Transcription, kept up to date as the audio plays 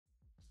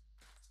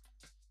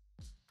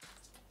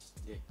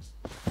Okay.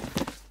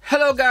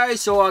 Hello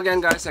guys, so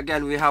again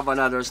we have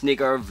another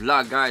sneaker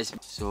vlog guys.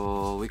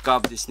 So we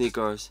cop the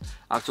sneakers.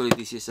 Actually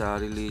this is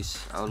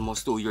released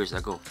almost 2 years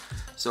ago.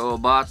 So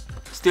but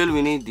still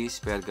we need this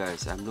pair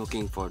guys. I'm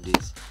looking for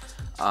this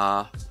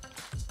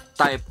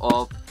type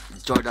of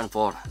Jordan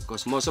 4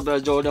 because most of the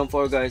Jordan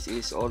 4 guys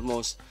is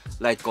almost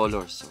light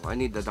colors. So I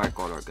need the dark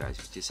color guys,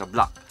 which is a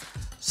black.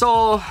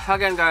 So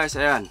again guys,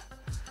 ayan.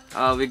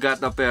 We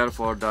got the pair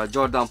for the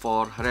Jordan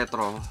 4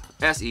 Retro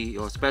SE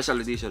or Special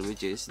Edition,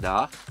 which is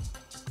the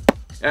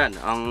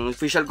ang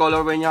official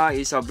colorway niya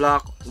is a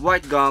black,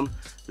 white gum,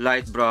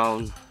 light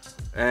brown,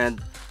 and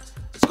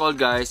it's called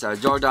guys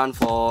Jordan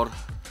 4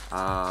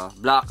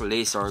 black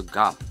laser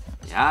gum.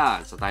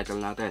 Yan, sa title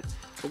natin.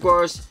 Of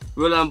course,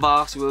 we'll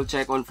unbox, we'll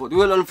check on foot,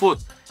 we'll on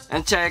foot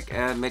and check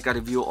and make a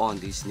review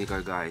on this sneaker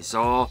guys.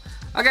 So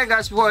again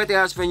guys, before anything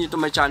else, if you're new to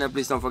my channel,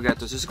 please don't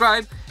forget to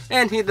subscribe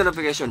and hit the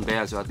notification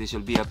bell so at least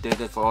you'll be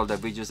updated for all the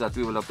videos that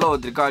we will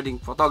upload regarding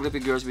photography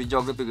gears,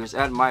 videography gears,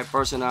 and my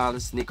personal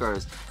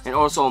sneakers, and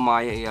also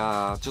my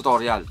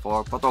tutorial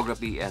for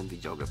photography and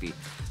videography.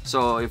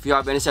 So if you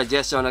have any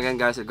suggestion again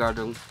guys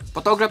regarding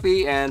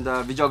photography and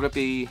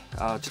videography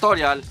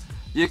tutorial,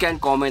 you can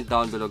comment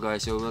down below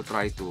guys, so we'll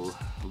try to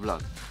vlog.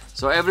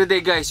 So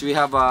everyday guys, we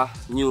have a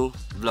new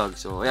vlog.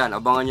 So ayan,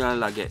 abangan nyo lang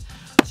lagi.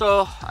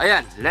 So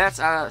ayan, let's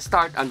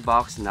start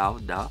unbox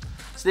now the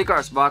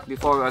sneakers. But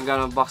before I'm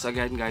gonna unbox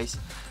again guys,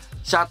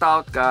 shout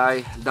out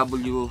kay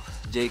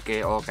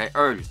WJK o kay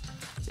Earl.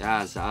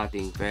 Yan, sa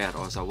ating pair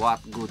o sa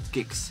What Good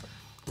Kicks.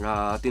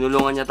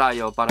 Tinulungan niya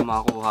tayo para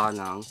makakuha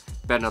ng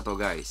pair na to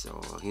guys. So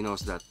he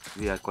knows that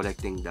we are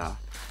collecting the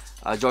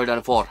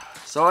Jordan 4.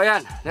 So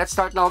ayan, let's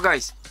start now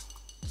guys.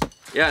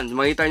 Yan,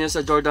 makita nyo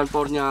sa Jordan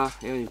 4 niya,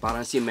 yun,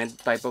 parang cement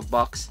type of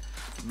box.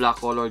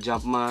 Black color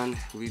Jumpman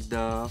with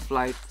the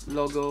flight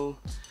logo.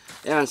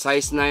 Ayan,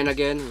 size 9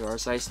 again. We are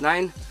size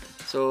 9.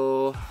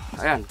 So,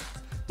 ayan,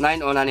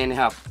 9 o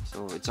 9.5.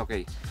 So, it's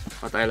okay.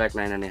 But I like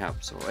 9.5.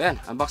 So, ayan,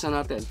 unbox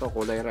na natin. Ito,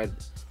 kulay red.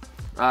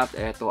 At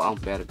ito ang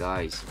pair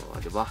guys. So,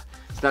 diba?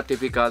 It's not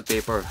typical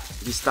paper.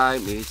 This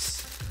time, it's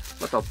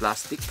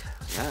plastic.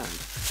 Ayan.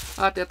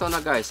 At ito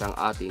na guys, ang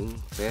ating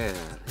pair.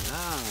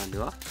 Ayan,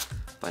 diba?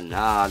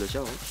 Panalo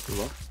siya, oh.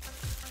 Diba?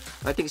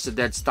 I think it's a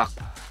dead stock.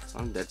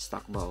 Ang dead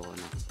stock ba o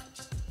ano?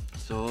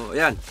 So,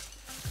 ayan.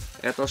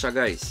 Ito siya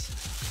guys.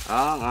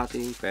 Ang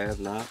ating pair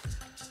na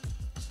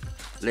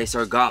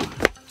laser gum.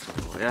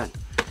 So, ayan.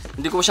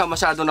 Hindi ko siya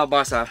masyado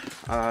nabasa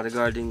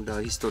regarding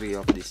the history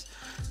of this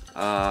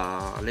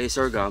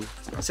laser gum.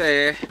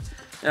 Kasi,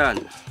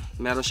 ayan.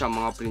 Meron siyang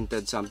mga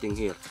printed something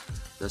here.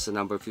 That's the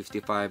number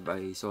 55.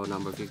 I saw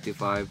number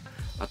 55.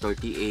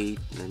 38.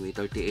 May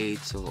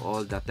 38. So,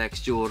 all the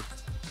texture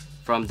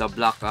from the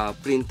black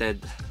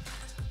printed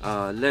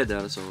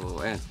leather. So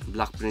ayan,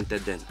 black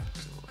printed din.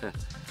 So ayan,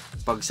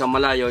 pag sa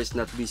malayo is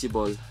not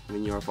visible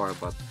when you're far,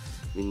 but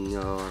when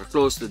you're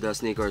close to the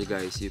sneakers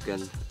guys, you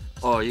can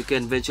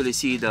eventually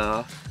see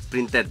the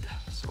printed.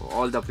 So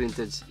all the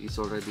printed is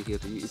already here.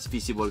 It's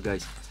visible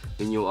guys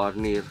when you are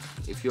near.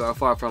 If you are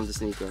far from the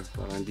sneaker,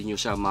 parang hindi nyo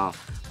siya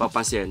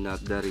mapapansin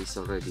that there is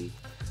already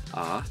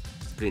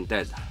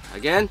printed.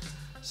 Again,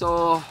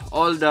 so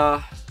all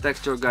the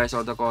texture guys,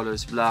 all the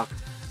colors black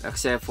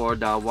except for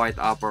the white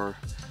upper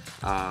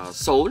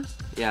sole.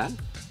 Yan,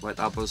 white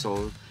upper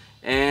sole,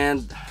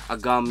 and a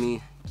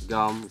gummy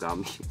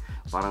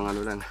parang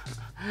ano lang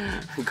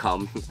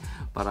gummy,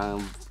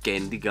 parang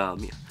candy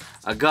gummy,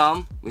 a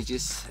gum which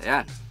is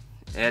ayan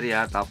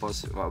area,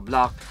 tapos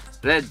black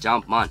red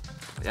Jumpman.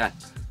 Ayan,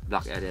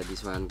 black area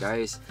this one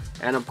guys,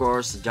 and of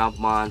course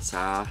Jumpman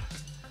sa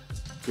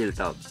heel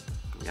tab.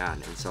 Yan,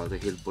 and so the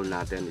heel pull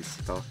natin is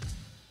ito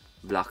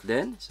black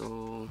din.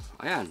 So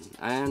ayan,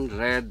 and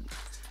red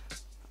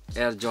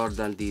Air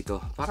Jordan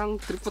dito.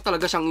 Parang trip ko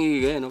talaga siyang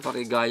no?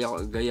 Parang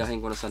gayahin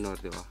ko na sa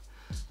North, di ba?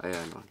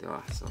 Ayan, no? Di ba?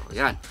 So,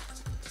 ayan.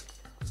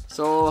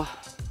 So,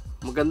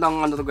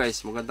 magandang ano to guys,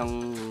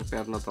 magandang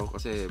pair na to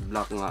kasi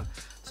black nga.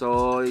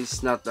 So,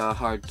 it's not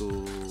hard to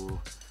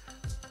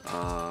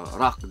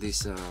rock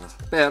this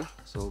pair.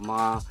 So,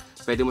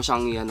 pwede mo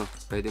siyang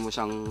pwede mo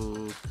siyang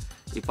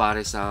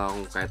ipare sa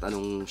kung kahit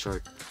anong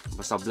shirt.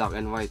 Basta black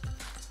and white.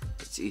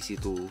 It's easy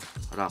to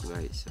rock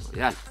guys. So,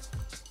 ayan.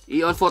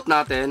 I-on foot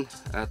natin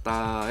at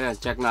ayan,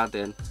 check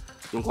natin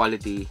yung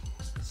quality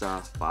sa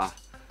paa,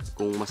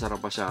 kung masarap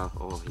pa siya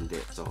o hindi.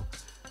 So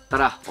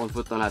tara, on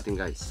foot na natin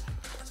guys.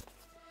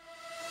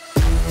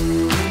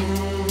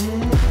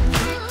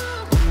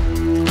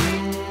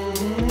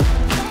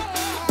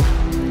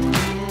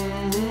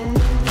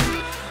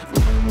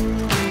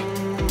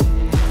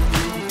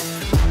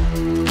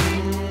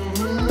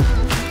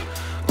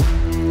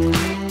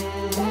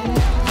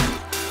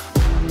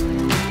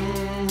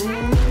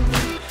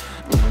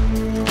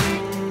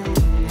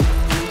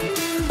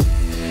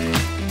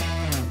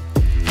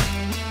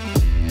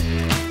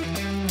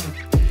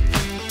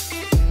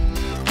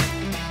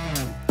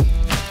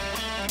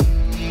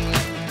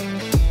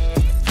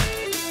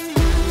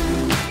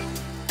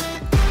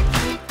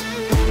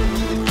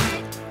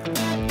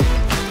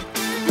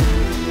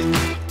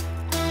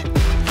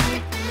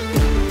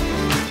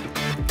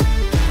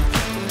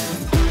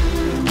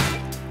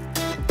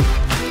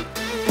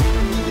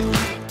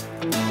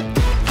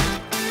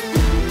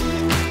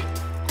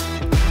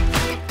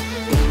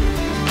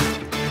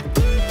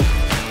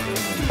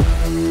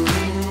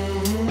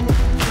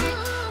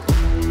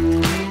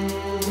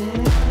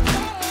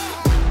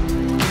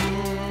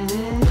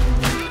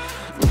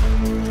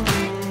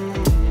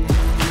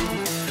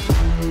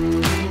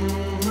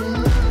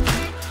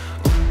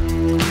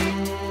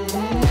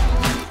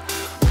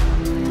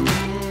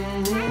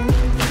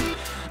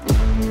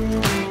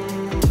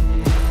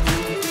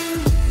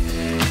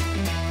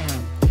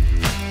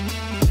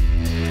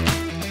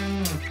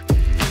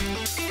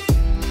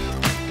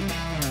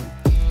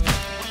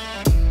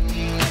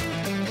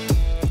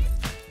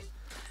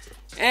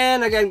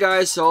 And again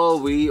guys,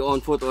 so we on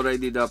foot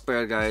already the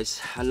pair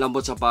guys. Ang lambot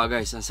sa paa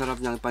guys. Ang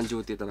sarap niyang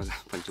pan-duty talaga.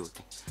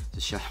 Pan-duty. So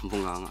siya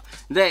bunga nga.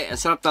 Hindi, ang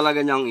sarap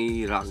talaga niyang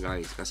i-rock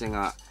guys. Kasi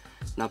nga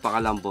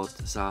napakalambot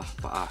sa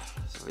paa.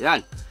 So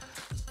yan.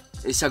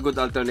 Is a good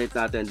alternate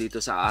natin dito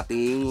sa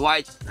ating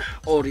white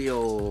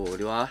Oreo.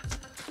 Di ba?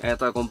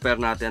 Ito, compare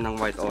natin ng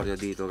white Oreo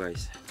dito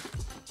guys.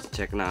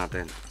 Check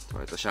natin.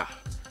 So ito siya.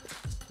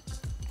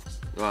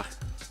 Di ba?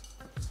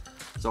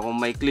 So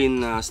kung may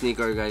clean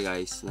sneaker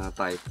guys na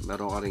type,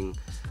 meron ka ring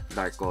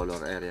dark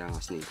color area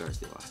ng sneakers,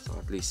 di ba? So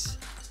at least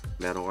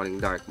meron ka ring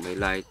dark, may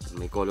light,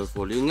 may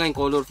colorful. Yun nga yung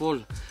colorful.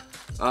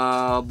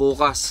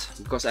 Bukas,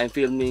 because I'm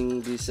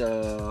filming this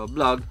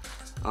vlog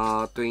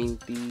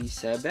 27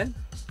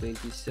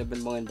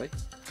 mga yun ba?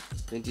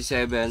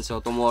 27, so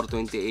tomorrow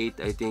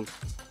 28 I think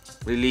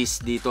release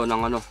dito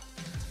ng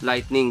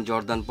Lightning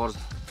Jordan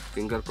 4.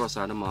 Finger cross,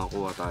 sana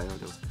makakuha tayo,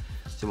 di ba?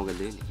 Kasi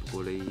maganda yun,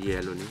 kulay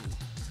yellow na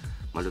yun.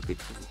 Malupit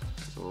yun.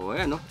 So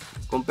ayan, no,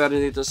 compare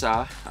nyo dito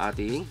sa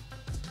ating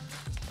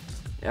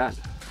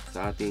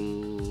sa ating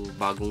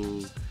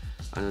bagong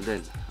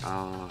din,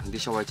 hindi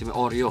siya white, may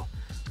Oreo,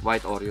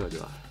 white Oreo, di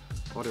ba?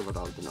 Oreo ba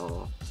tawag din?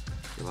 Oo,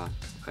 di ba?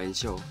 Kain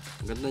siya,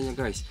 ang ganda niya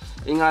guys.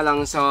 Nga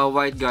lang sa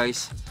white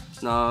guys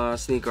na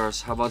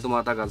sneakers, habang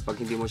tumatagal, pag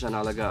hindi mo siya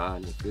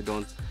nalagaan, if you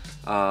don't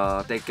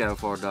take care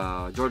for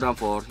the Jordan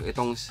 4,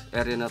 itong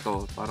area na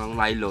to parang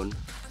nylon,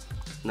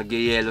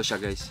 nag-yellow siya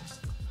guys.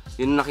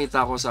 Yun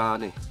nakita ko sa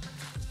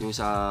yung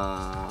sa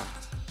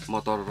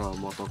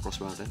motocross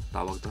natin,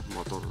 tawag to,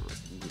 motor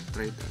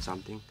trade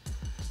something.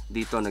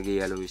 Dito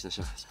nag-yellowish na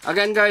siya.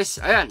 Again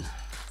guys, ayan,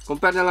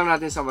 compare na lang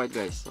natin sa white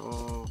guys. So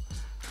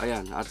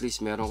ayan, at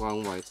least meron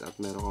kang white at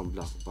meron kang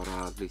black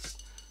para at least,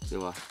 di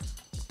ba,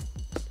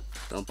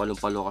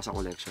 palong-palo ka sa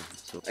collection.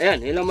 So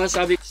ayan, yun lang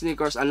masabi.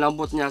 Sneakers, ang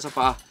lambot niya sa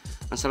paa.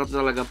 Ang sarap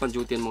talaga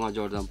pan-duty yung mga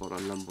Jordan 4,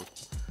 ang lambot.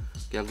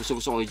 Kaya gusto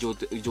kong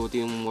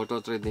i-duty yung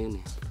motor trade na yun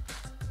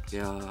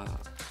kaya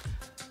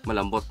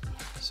malambot.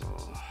 So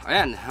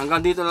ayan,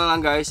 hanggang dito na lang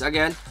guys.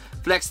 Again,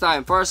 flex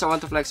time. First, I want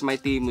to flex my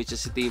team, which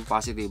is Team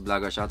Positive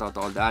Vlogger. Shoutout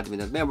to all the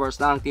admin and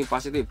members ng Team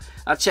Positive.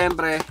 At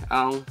syempre,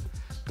 ang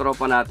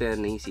tropa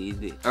natin ni si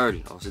Earl,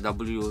 o si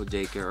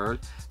WJK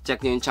Earl.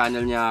 Check nyo yung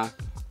channel niya.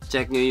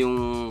 Check nyo yung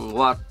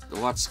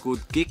What's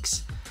Good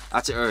Kicks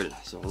at si Earl.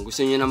 So kung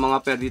gusto nyo ng mga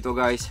pair dito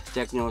guys,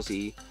 check nyo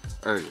si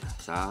Earl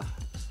sa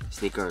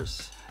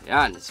sneakers.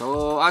 Yan.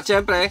 So at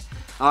syempre,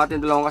 ang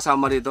ating dalawang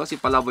kasama dito, si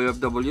Palaboy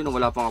FW na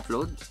wala pang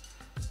upload.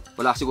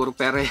 Wala siguro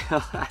pere.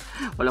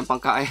 Walang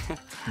pangkain.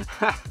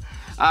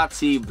 At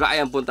si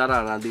Brian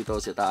Puntara nandito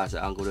sa taas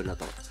sa anggulo na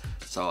to.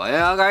 So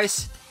ayan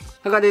guys,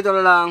 hanggang dito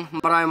na lang.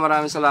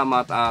 Maraming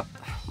salamat at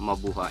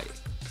mabuhay.